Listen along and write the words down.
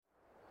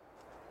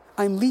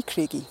I'm Lee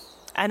Craigie.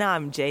 And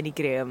I'm Jenny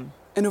Graham.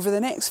 And over the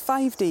next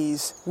 5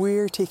 days,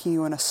 we're taking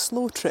you on a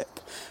slow trip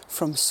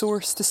from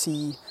source to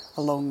sea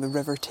along the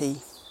River Tay.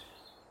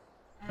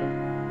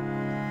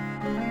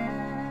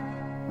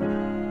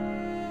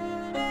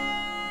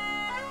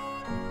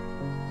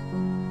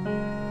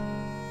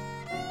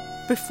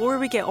 Before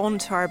we get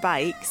onto our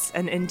bikes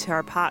and into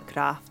our pack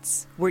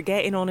rafts, we're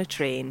getting on a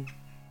train.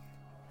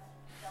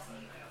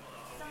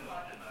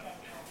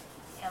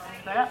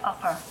 Ellenborough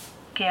Upper,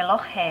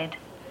 Gairloch Head,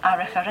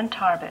 Aricher and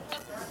Tarbet,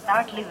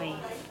 Ardlui,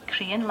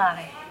 Crean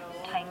Larry,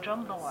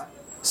 Tyndrum Lower.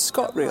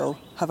 ScotRail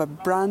have a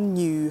brand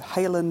new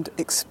Highland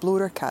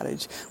Explorer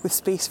carriage with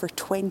space for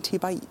 20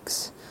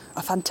 bikes.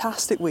 A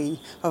fantastic way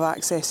of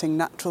accessing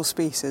natural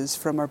spaces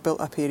from our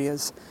built-up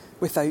areas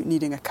without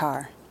needing a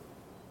car.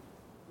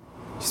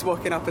 Just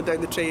walking up and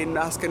down the train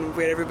asking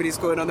where everybody's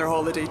going on their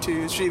holiday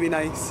to. It's really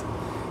nice.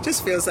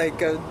 Just feels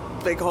like a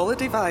big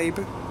holiday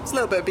vibe. It's a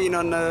little bit of being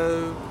on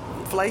a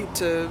flight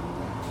to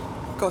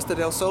Costa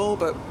del Sol,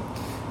 but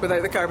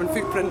without the carbon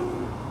footprint.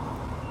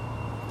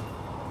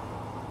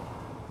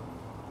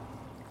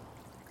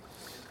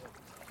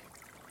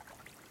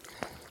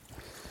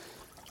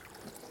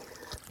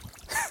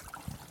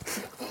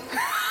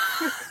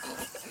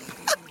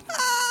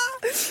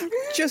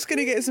 Just going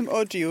to get some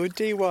audio,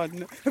 day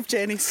one, of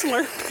Jenny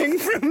slurping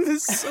from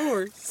the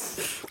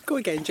source. Go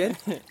again, Jen.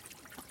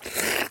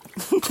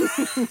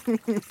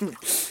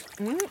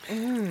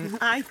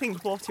 I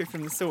think water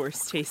from the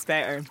source tastes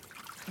better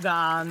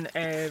than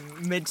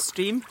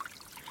midstream.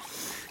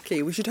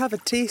 Okay, we should have a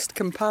taste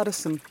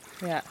comparison.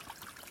 Yeah.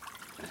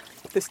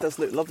 This does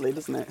look lovely,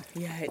 doesn't it?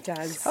 Yeah, it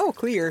does. Oh,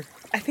 clear.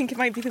 I think it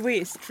might be the way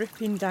it's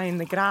dripping down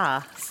the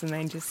grass and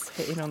then just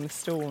hitting on the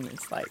stone.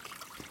 It's like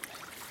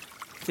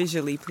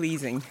visually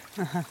pleasing.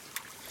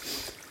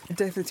 It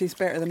definitely tastes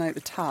better than out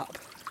the tap.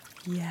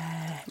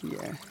 Yeah.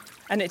 Yeah.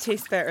 And it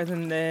tastes better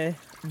than the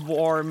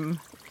warm,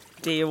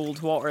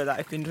 day-old water that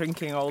I've been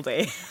drinking all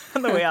day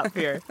on the way up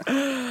here.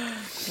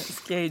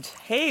 That's good.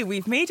 Hey,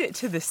 we've made it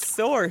to the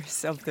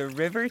source of the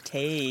River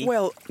Tay.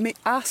 Well,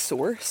 a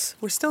source.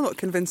 We're still not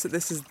convinced that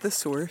this is the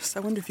source. I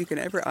wonder if you can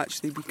ever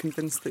actually be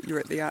convinced that you're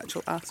at the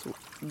actual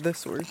the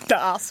source.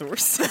 The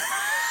source.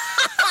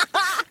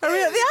 Are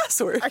we at the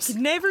Azores? I could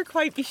never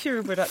quite be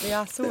sure we're at the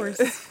Azores.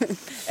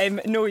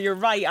 No, you're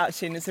right,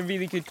 actually, and it's a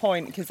really good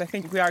point, because I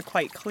think we are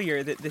quite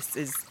clear that this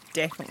is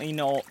definitely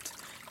not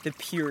the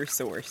pure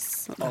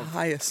source. Not the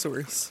highest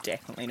source.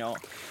 Definitely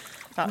not.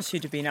 That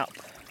should have been up,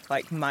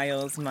 like,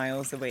 miles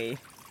away.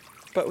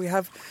 But we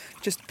have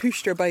just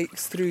pushed our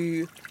bikes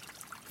through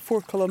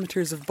 4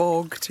 kilometres of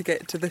bog to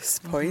get to this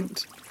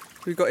point.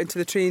 We got into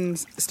the train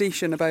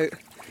station about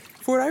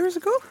 4 hours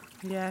ago.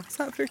 Yeah. Is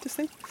that fair to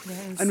say?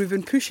 Yes. And we've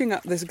been pushing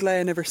up this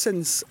glen ever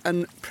since,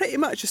 and pretty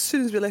much as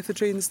soon as we left the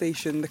train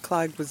station, the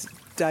clag was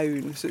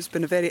down, so it's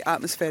been a very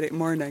atmospheric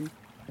morning.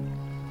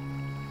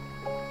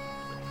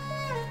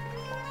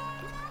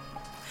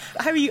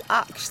 How are you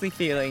actually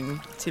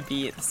feeling to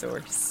be at the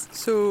source?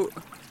 So,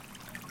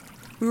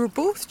 we were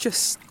both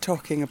just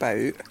talking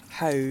about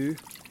how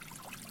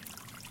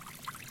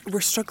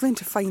we're struggling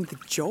to find the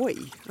joy.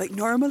 Like,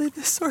 normally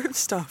this sort of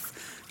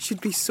stuff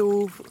should be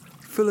so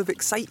full of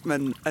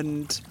excitement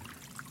and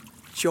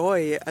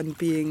joy and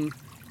being,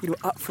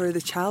 up for the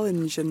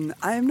challenge, and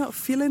I am not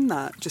feeling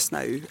that just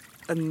now,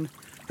 and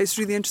it's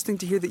really interesting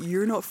to hear that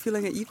you're not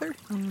feeling it either.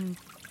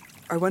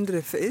 I wonder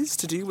if it is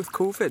to do with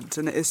COVID,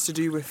 and it is to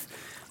do with,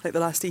 like, the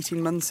last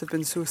 18 months have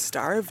been so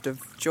starved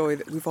of joy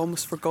that we've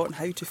almost forgotten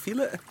how to feel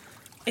it.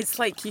 It's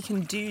like you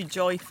can do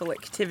joyful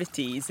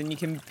activities and you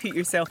can put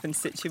yourself in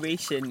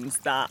situations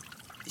that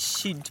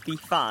should be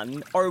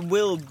fun or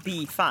will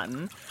be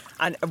fun,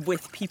 and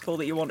with people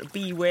that you want to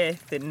be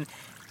with,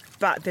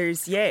 but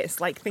it's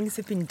like things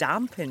have been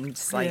dampened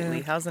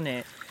slightly, hasn't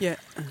it? Yeah.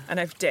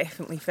 And I've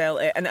definitely felt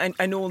it, and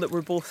I know that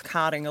we're both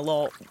carrying a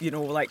lot,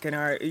 like in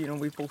our,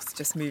 we've both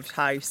just moved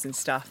house and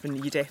stuff,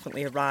 and you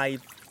definitely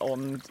arrive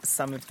on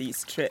some of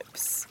these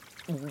trips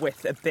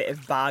with a bit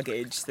of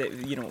baggage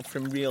that,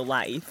 from real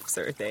life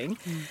sort of thing.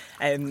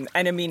 And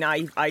I mean,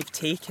 I've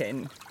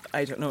taken,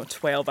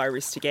 12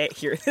 hours to get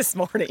here this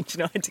morning.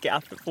 I had to get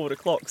up at 4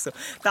 o'clock, so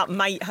that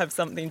might have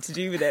something to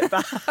do with it,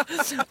 but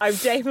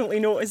I've definitely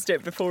noticed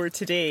it before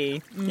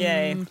today.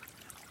 Yeah.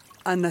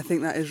 And I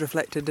think that is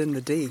reflected in the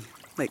day.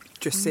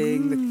 Like, just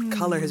saying the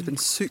colour has been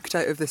soaked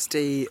out of this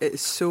day.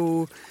 It's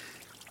so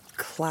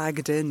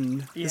clagged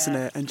in, isn't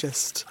it? And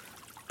just,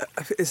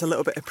 it's a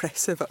little bit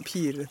oppressive up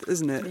here,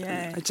 isn't it?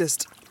 Yeah.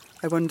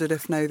 I wondered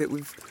if now that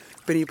we've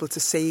been able to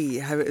say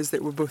how it is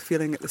that we're both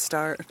feeling at the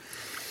start,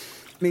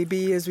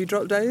 maybe as we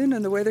drop down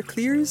and the weather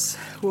clears,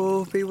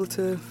 we'll be able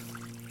to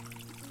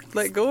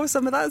let go of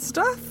some of that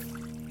stuff.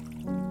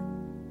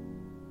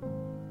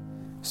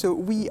 So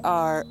we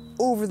are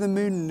over the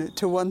moon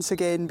to once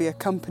again be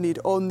accompanied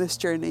on this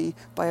journey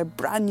by a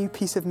brand new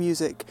piece of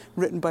music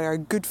written by our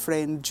good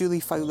friend Julie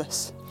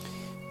Fowlis.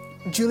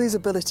 Julie's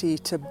ability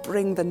to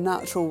bring the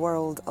natural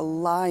world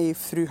alive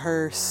through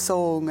her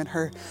song and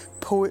her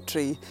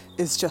poetry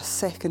is just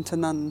second to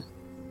none.